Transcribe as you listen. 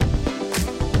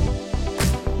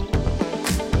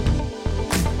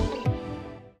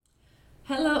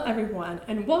Hello everyone,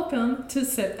 and welcome to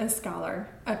Sit and Scholar,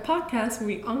 a podcast where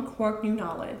we uncork new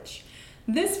knowledge.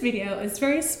 This video is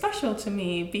very special to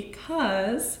me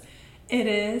because it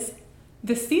is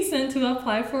the season to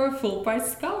apply for a Fulbright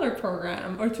Scholar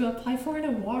program or to apply for an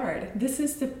award. This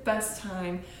is the best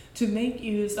time to make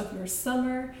use of your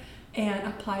summer and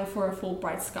apply for a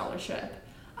Fulbright Scholarship.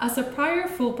 As a prior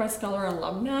Fulbright Scholar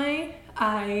alumni,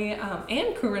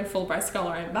 and current Fulbright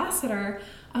Scholar ambassador,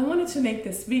 I wanted to make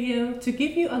this video to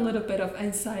give you a little bit of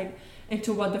insight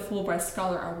into what the Fulbright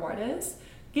Scholar Award is,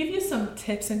 give you some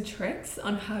tips and tricks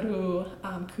on how to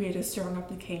create a strong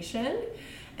application,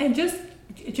 and just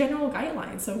general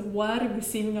guidelines of what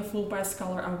receiving a Fulbright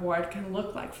Scholar Award can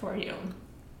look like for you.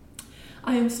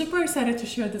 I am super excited to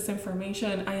share this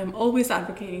information. I am always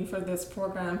advocating for this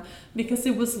program because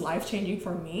it was life-changing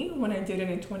for me when I did it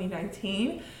in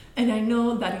 2019, and I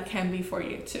know that it can be for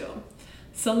you too.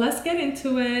 So let's get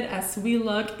into it as we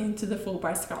look into the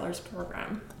Fulbright Scholars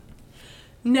program.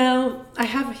 Now, I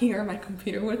have here my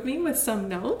computer with me with some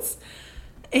notes,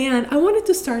 and I wanted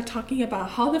to start talking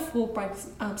about how the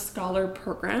Fulbright Scholar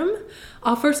program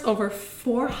offers over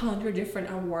 400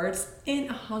 different awards in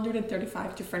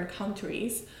 135 different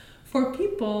countries for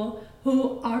people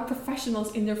who are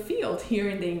professionals in their field here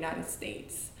in the United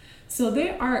States. So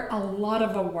there are a lot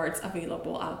of awards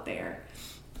available out there.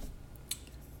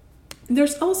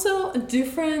 There's also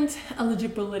different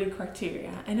eligibility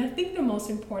criteria, and I think the most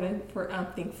important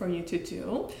thing for you to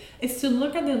do is to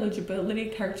look at the eligibility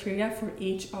criteria for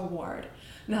each award.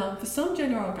 Now, some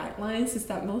general guidelines is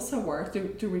that most awards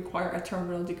do require a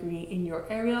terminal degree in your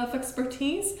area of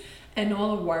expertise, and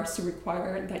all awards do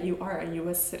require that you are a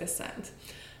U.S. citizen.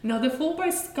 Now, the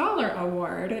Fulbright Scholar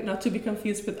Award, not to be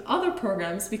confused with other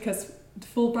programs because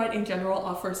Fulbright in general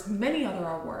offers many other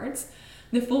awards,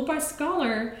 the Fulbright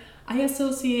Scholar I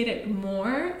associate it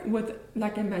more with,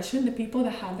 like I mentioned, the people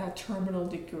that have that terminal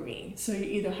degree. So you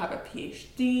either have a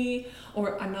PhD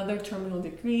or another terminal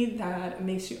degree that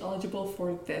makes you eligible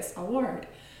for this award.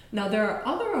 Now, there are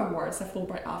other awards that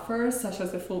Fulbright offers, such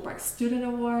as the Fulbright Student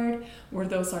Award, where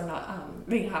those are not,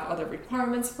 they have other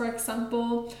requirements, for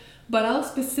example. But I'll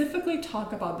specifically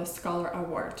talk about the Scholar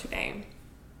Award today.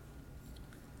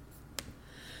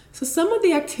 So some of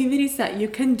the activities that you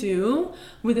can do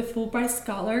with a Fulbright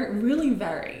Scholar really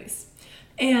varies.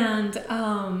 And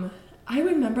I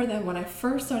remember that when I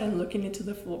first started looking into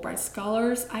the Fulbright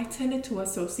Scholars, I tended to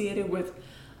associate it with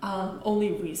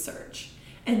only research.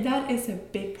 And that is a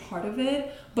big part of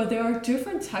it, but there are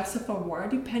different types of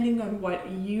award depending on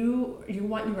what you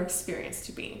want your experience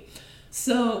to be.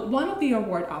 So one of the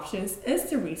award options is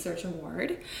the Research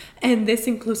Award, and this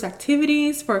includes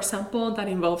activities, for example, that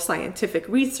involve scientific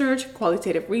research,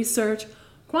 qualitative research,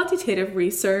 quantitative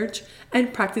research,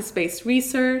 and practice-based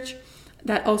research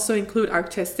that also include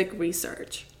artistic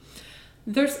research.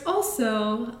 There's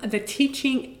also the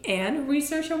Teaching and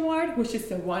Research Award, which is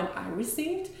the one I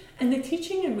received. And the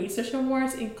Teaching and Research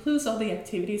Awards includes all the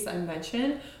activities I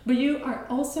mentioned, but you are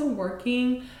also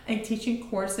working and teaching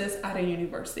courses at a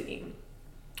university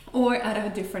or at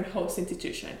a different host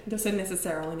institution. It doesn't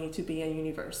necessarily need to be a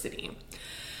university.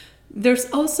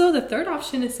 There's also the third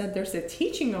option is that there's a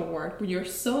Teaching Award where you're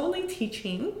solely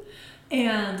teaching.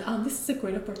 And this is a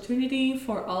great opportunity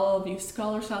for all of you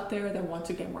scholars out there that want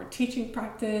to get more teaching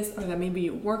practice, or that maybe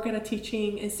you work at a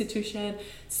teaching institution.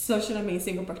 Such an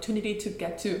amazing opportunity to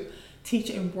get to teach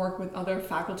and work with other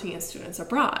faculty and students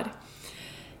abroad.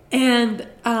 And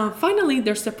finally,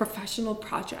 there's the professional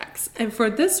projects. And for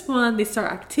this one, these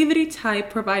are activity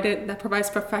type that provides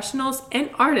professionals and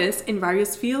artists in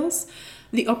various fields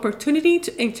the opportunity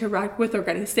to interact with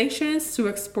organizations to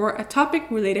explore a topic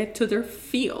related to their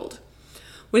field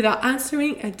without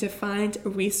answering a defined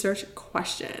research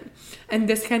question. And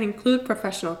this can include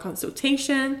professional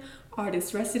consultation,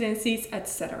 artist residencies,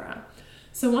 etc.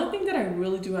 So one thing that I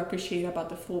really do appreciate about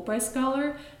the Fulbright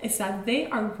Scholar is that they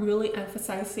are really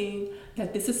emphasizing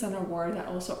that this is an award that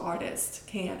also artists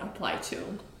can apply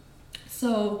to.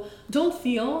 So don't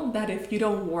feel that if you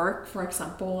don't work, for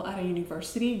example, at a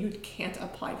university, you can't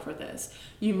apply for this.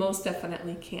 You most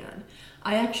definitely can.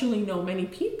 I actually know many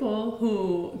people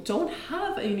who don't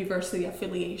have a university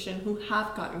affiliation who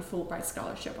have gotten Fulbright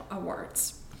Scholarship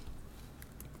awards.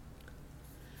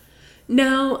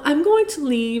 Now, I'm going to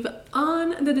leave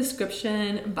on the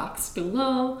description box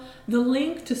below the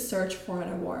link to search for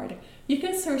an award. You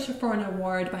can search for an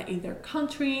award by either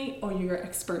country or your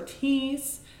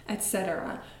expertise,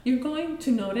 etc. You're going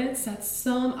to notice that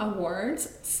some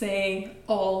awards say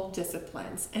all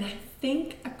disciplines. And I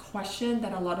think a question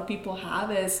that a lot of people have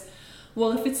is,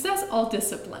 well, if it says all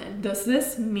discipline, does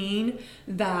this mean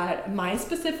that my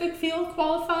specific field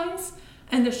qualifies?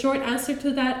 And the short answer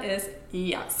to that is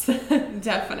yes,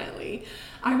 definitely.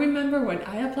 I remember when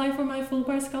I applied for my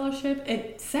Fulbright scholarship,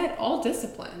 it said all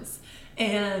disciplines.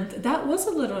 And that was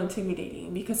a little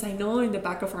intimidating because I know in the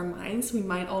back of our minds, we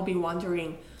might all be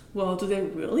wondering, well, do they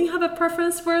really have a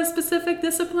preference for a specific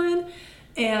discipline?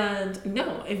 And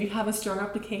no, if you have a strong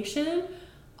application,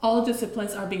 all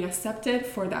disciplines are being accepted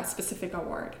for that specific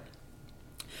award.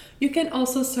 You can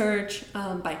also search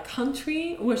by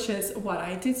country, which is what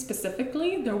I did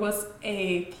specifically. There was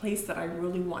a place that I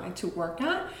really wanted to work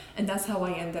at, and that's how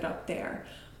I ended up there.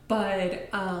 But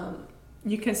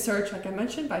you can search, like I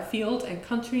mentioned, by field and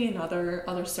country and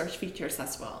other search features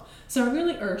as well. So I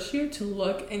really urge you to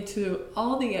look into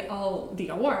all the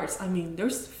awards. I mean,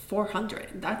 there's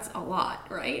 400. That's a lot,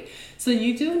 right? So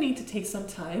you do need to take some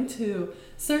time to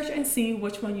search and see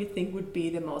which one you think would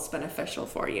be the most beneficial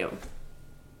for you.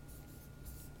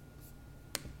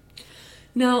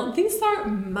 Now, these are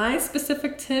my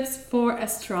specific tips for a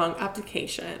strong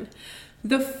application.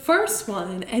 The first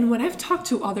one, and when I've talked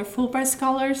to other Fulbright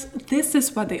scholars, this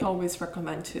is what they always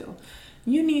recommend too.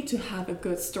 You need to have a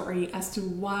good story as to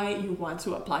why you want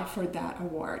to apply for that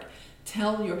award.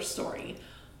 Tell your story.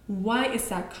 Why is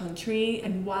that country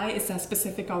and why is that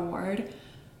specific award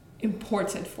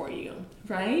important for you,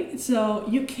 right? So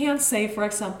you can't say, for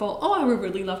example, oh, I would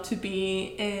really love to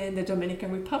be in the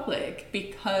Dominican Republic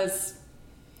because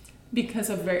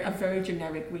of very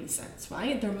generic reasons,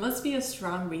 right? There must be a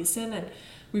strong reason, and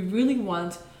we really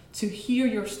want to hear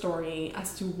your story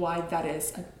as to why that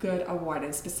is a good award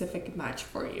and specific match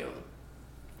for you.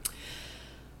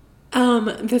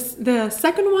 The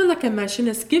second one, like I mentioned,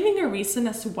 is giving a reason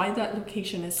as to why that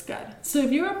location is good. So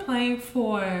if you're applying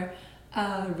for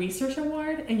a research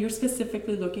award and you're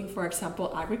specifically looking, for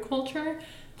example, agriculture,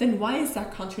 then why is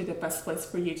that country the best place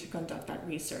for you to conduct that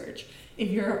research? If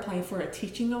you're applying for a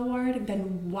teaching award,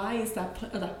 then why is that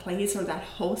place or that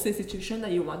host institution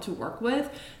that you want to work with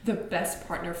the best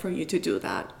partner for you to do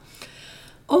that?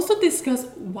 Also discuss,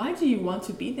 why do you want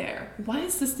to be there? Why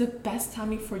is this the best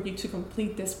timing for you to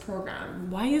complete this program?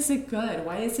 Why is it good?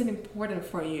 Why is it important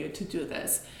for you to do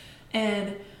this?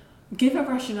 And give a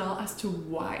rationale as to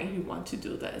why you want to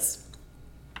do this.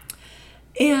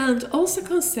 And also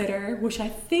consider, which I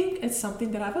think is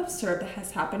something that I've observed that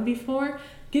has happened before,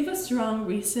 give a strong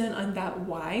reason on that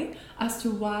why, as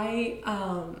to why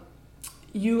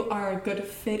you are a good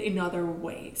fit in other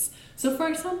ways. So for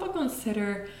example,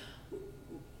 consider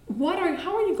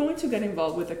how are you going to get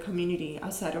involved with the community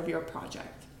outside of your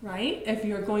project, right? If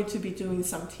you're going to be doing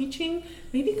some teaching,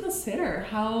 maybe consider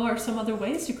how are some other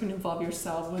ways you can involve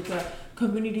yourself with the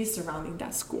community surrounding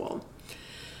that school.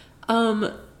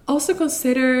 Also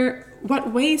consider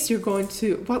what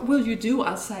will you do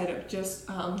outside of just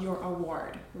your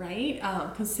award, right?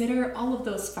 Consider all of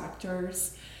those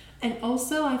factors. And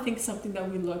also, I think something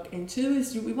that we look into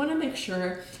is we want to make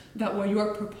sure that what you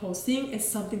are proposing is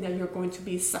something that you're going to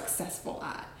be successful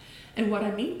at. And what I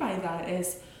mean by that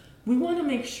is we want to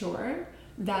make sure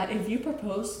that if you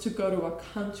propose to go to a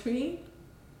country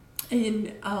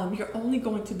and you're only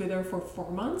going to be there for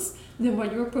 4 months, then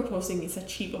what you're proposing is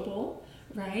achievable,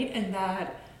 right? And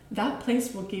that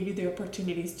place will give you the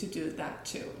opportunities to do that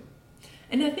too.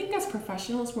 And I think as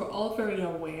professionals, we're all very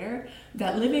aware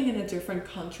that living in a different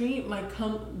country might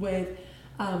come with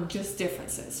just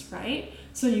differences, right?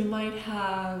 So you might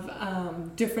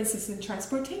have differences in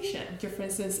transportation,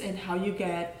 differences in how you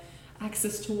get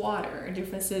access to water,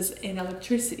 differences in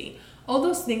electricity. All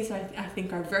those things I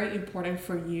think are very important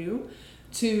for you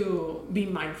to be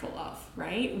mindful of,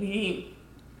 right? We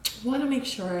want to make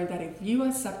sure that if you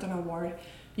accept an award,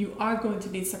 you are going to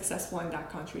be successful in that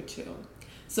country too.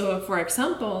 So for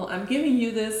example, I'm giving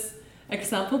you this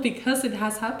example because it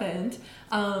has happened.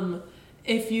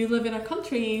 If you live in a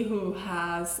country who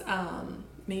has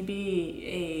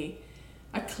maybe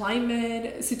a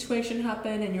climate situation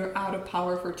happen and you're out of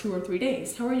power for 2 or 3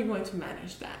 days, how are you going to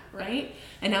manage that, right?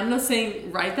 And I'm not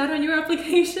saying write that on your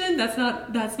application. That's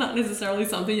not necessarily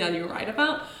something that you write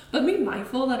about, but be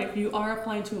mindful that if you are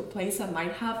applying to a place that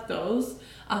might have those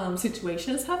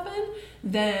situations happen,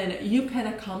 then you can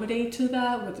accommodate to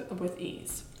that with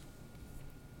ease.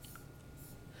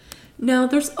 Now,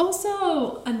 there's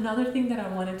also another thing that I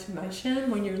wanted to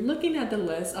mention. When you're looking at the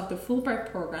list of the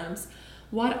Fulbright programs,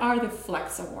 what are the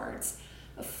Flex Awards?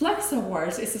 Flex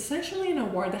Awards is essentially an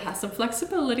award that has some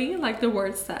flexibility, like the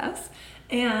word says.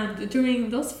 And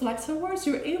during those Flex Awards,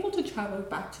 you're able to travel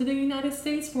back to the United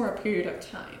States for a period of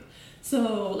time.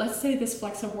 So let's say this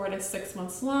Flex Award is 6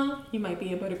 months long. You might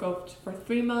be able to go for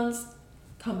 3 months,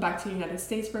 come back to the United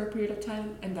States for a period of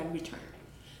time, and then return.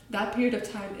 That period of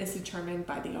time is determined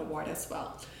by the award as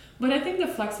well. But I think the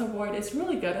Flex Award is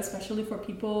really good, especially for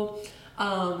people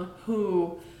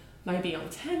who might be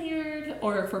untenured,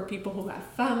 or for people who have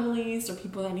families, or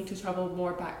people that need to travel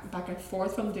more back and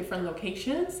forth from different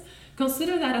locations.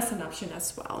 Consider that as an option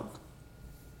as well.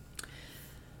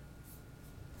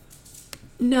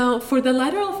 Now, for the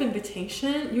letter of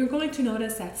invitation, you're going to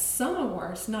notice that some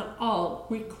awards, not all,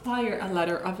 require a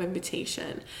letter of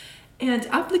invitation. And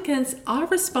applicants are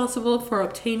responsible for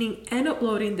obtaining and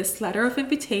uploading this letter of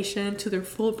invitation to their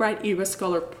Fulbright ERA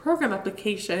Scholar Program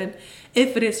application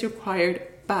if it is required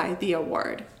by the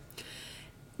award.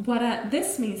 What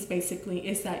this means basically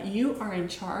is that you are in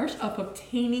charge of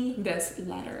obtaining this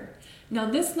letter. Now,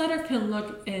 this letter can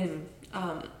look in,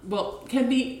 can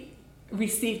be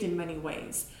received in many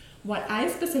ways. What I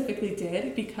specifically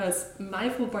did, because my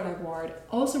Fulbright award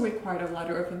also required a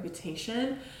letter of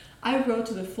invitation, I wrote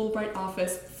to the Fulbright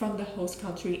office from the host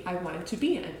country I wanted to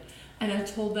be in. And I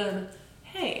told them,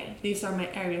 hey, these are my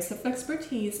areas of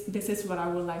expertise. This is what I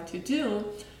would like to do.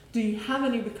 Do you have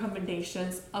any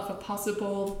recommendations of a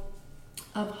possible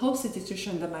host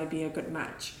institution that might be a good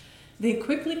match? They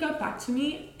quickly got back to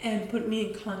me and put me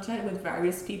in contact with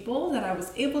various people that I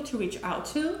was able to reach out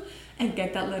to and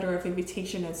get that letter of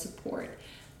invitation and support.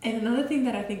 And another thing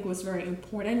that I think was very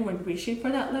important when reaching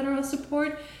for that letter of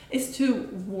support is to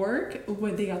work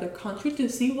with the other country to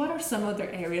see what are some other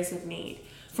areas of need.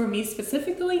 For me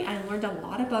specifically, I learned a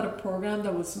lot about a program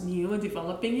that was new and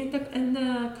developing in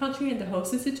the country, in the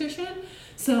host institution.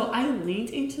 So I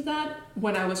leaned into that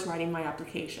when I was writing my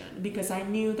application, because I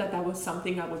knew that that was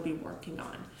something I would be working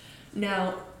on.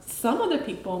 Now, some other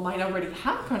people might already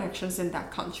have connections in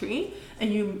that country,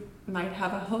 and you might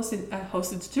have a host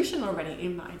institution already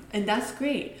in mind, and that's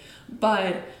great.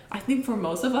 But I think for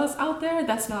most of us out there,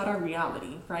 that's not our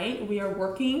reality, right? We are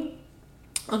working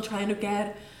on trying to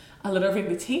get a letter of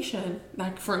invitation.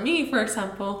 Like for me, for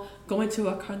example, going to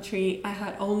a country I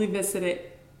had only visited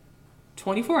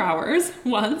 24 hours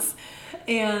once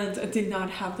and did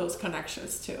not have those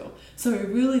connections to. So it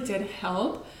really did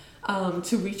help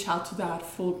to reach out to that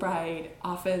Fulbright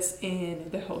office in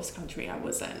the host country I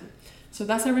was in. So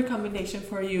that's a recommendation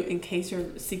for you in case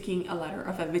you're seeking a letter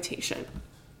of invitation.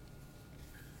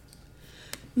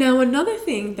 Now, another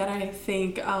thing that I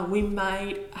think we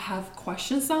might have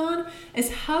questions on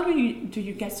is how do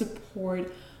you get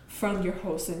support from your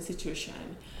host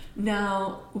institution?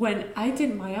 Now, when I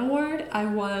did my award, I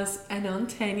was an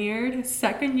untenured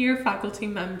second-year faculty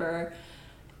member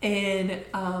in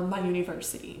my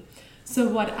university. So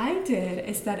what I did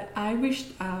is that I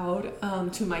reached out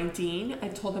to my dean. I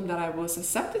told them that I was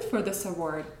accepted for this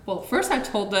award. Well, first I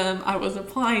told them I was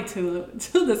applying to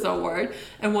this award,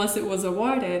 and once it was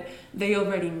awarded, they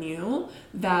already knew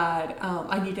that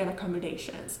I needed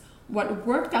accommodations. What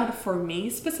worked out for me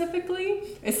specifically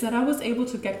is that I was able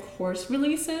to get course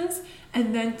releases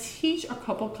and then teach a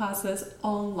couple classes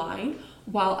online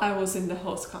while I was in the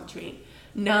host country.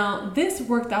 Now, this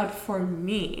worked out for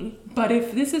me, but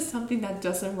if this is something that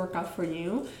doesn't work out for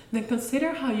you, then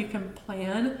consider how you can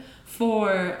plan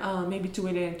for maybe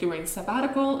doing it during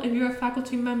sabbatical if you're a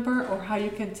faculty member, or how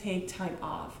you can take time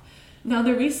off. Now,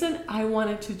 the reason I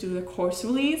wanted to do the course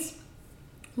release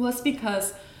was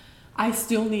because I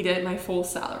still needed my full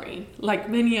salary. Like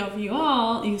many of you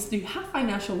all, you have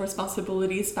financial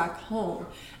responsibilities back home,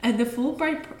 and the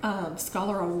Fulbright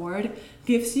Scholar Award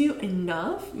gives you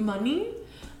enough money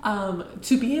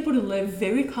to be able to live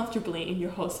very comfortably in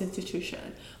your host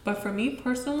institution. But for me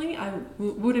personally, I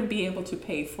wouldn't be able to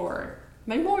pay for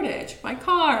my mortgage, my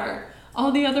car,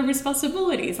 all the other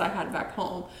responsibilities I had back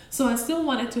home. So I still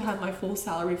wanted to have my full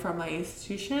salary from my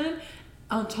institution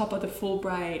on top of the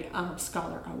Fulbright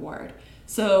Scholar Award.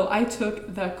 So I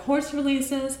took the course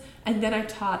releases, and then I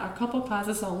taught a couple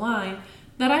classes online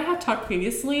that I had taught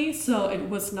previously, so it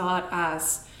was not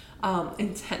as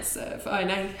intensive,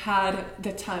 and I had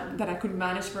the time that I could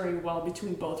manage very well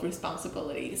between both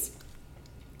responsibilities.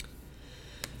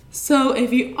 So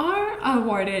if you are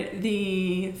awarded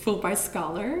the Fulbright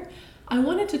Scholar, I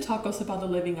wanted to talk also about the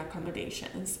living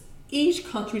accommodations. Each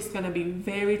country is going to be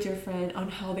very different on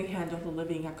how they handle the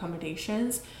living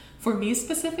accommodations. For me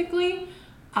specifically,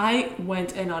 I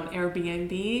went in on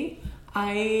Airbnb.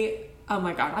 Oh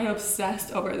my God, I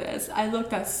obsessed over this. I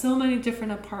looked at so many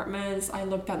different apartments. I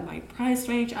looked at my price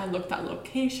range. I looked at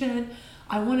location.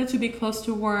 I wanted to be close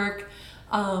to work.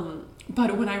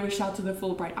 But when I reached out to the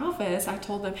Fulbright office, I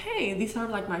told them, hey, these are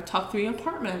like my top 3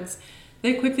 apartments.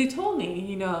 They quickly told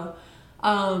me,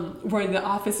 where the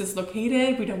office is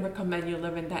located, we don't recommend you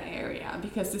live in that area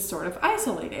because it's sort of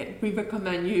isolated. We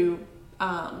recommend you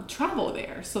travel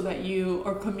there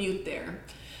or commute there.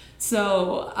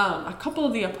 So a couple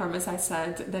of the apartments I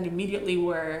sent then immediately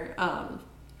were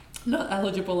not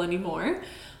eligible anymore.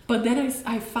 But then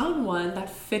I found one that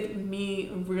fit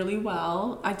me really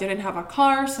well. I didn't have a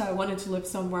car, so I wanted to live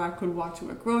somewhere I could walk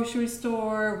to a grocery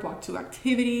store, walk to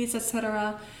activities,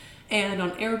 etc. And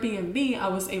on Airbnb, I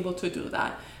was able to do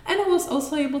that. And I was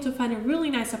also able to find a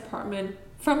really nice apartment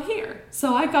from here.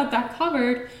 So I got that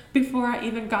covered before I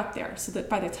even got there. So that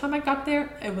by the time I got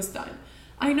there, it was done.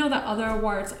 I know that other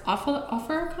awards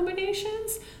offer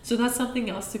accommodations, so that's something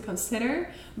else to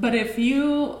consider. But if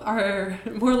you are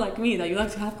more like me, that you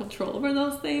like to have control over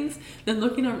those things, then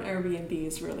looking on Airbnb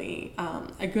is really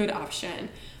a good option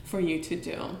for you to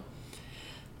do.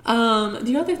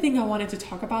 The other thing I wanted to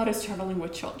talk about is traveling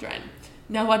with children.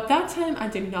 Now, at that time, I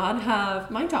did not have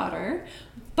my daughter,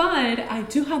 but I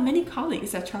do have many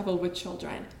colleagues that travel with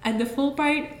children. And the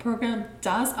Fulbright program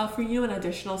does offer you an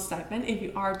additional stipend if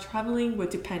you are traveling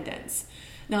with dependents.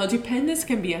 Now, dependents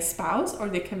can be a spouse or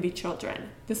they can be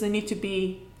children. Doesn't need to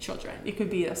be children. It could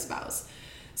be a spouse.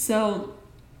 So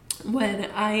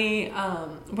when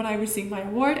I received my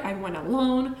award, I went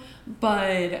alone,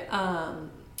 but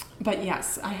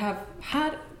yes, I have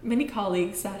had many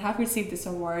colleagues that have received this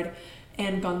award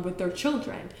and gone with their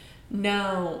children.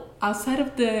 Now, outside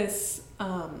of this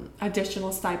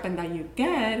additional stipend that you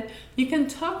get, you can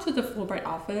talk to the Fulbright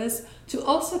office to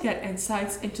also get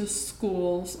insights into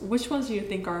schools, which ones you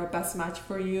think are a best match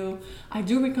for you. I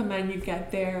do recommend you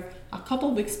get there a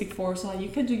couple weeks before so that you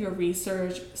can do your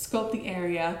research, scope the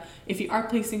area. If you are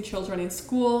placing children in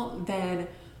school, then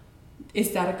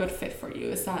is that a good fit for you?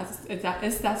 Is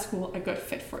that school a good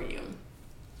fit for you?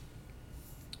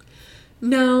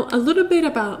 Now, a little bit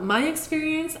about my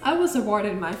experience. I was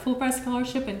awarded my Fulbright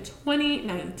Scholarship in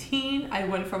 2019. I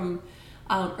went from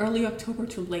early October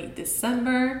to late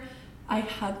December. I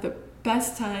had the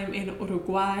best time in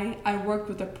Uruguay. I worked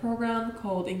with a program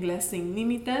called Inglés Sin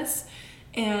Límites.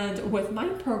 And with my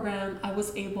program, I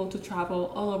was able to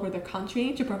travel all over the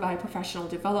country to provide professional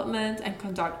development and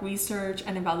conduct research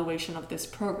and evaluation of this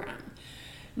program.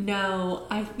 Now,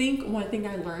 I think one thing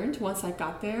I learned once I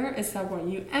got there is that when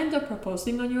you end up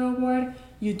proposing on your award,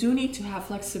 you do need to have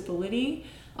flexibility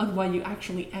on what you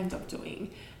actually end up doing.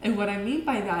 And what I mean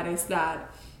by that is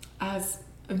that as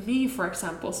me, for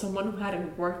example, someone who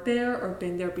hadn't worked there or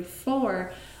been there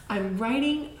before, I'm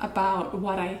writing about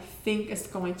what I think is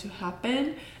going to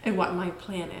happen and what my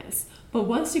plan is. But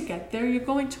once you get there, you're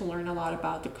going to learn a lot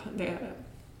about the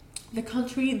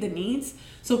country, the needs.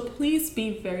 So please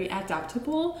be very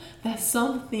adaptable, that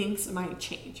some things might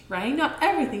change, right? Not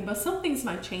everything, but some things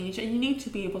might change, and you need to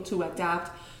be able to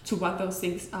adapt to what those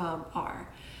things are.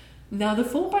 Now, the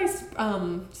Fulbright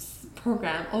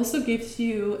program also gives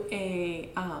you a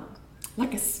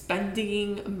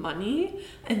spending money,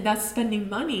 and that spending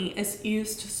money is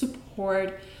used to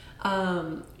support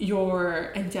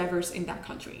your endeavors in that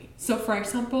country. So for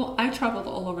example, I traveled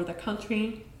all over the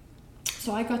country,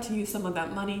 so I got to use some of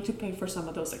that money to pay for some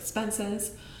of those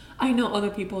expenses. I know other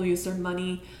people use their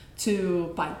money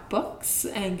to buy books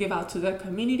and give out to the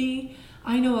community.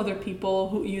 I know other people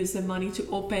who use the money to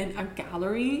open a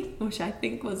gallery, which I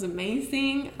think was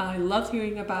amazing. I loved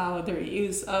hearing about their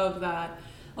use of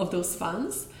those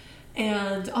funds.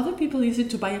 And other people use it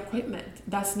to buy equipment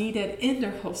that's needed in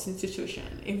their host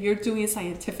institution. If you're doing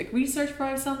scientific research,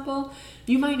 for example,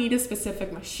 you might need a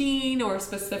specific machine or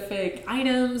specific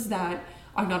items that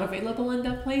are not available in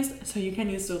that place. So you can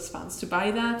use those funds to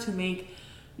buy that, to make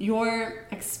your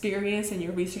experience and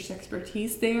your research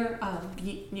expertise there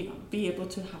be able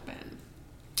to happen.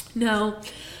 Now,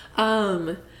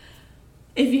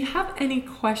 if you have any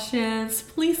questions,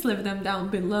 please leave them down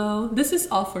below. This is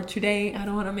all for today. I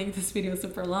don't want to make this video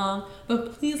super long,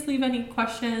 but please leave any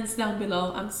questions down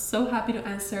below. I'm so happy to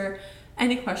answer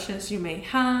any questions you may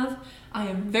have. I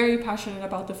am very passionate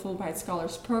about the Fulbright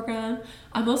Scholars program.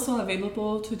 I'm also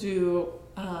available to do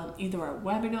either a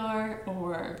webinar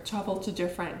or travel to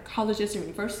different colleges or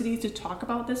universities to talk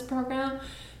about this program.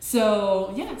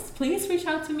 So yes, please reach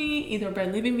out to me either by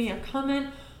leaving me a comment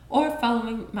or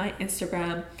following my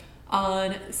Instagram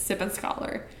on Sip and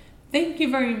Scholar. Thank you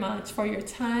very much for your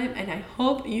time, and I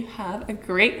hope you have a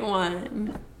great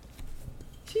one.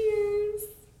 Cheers.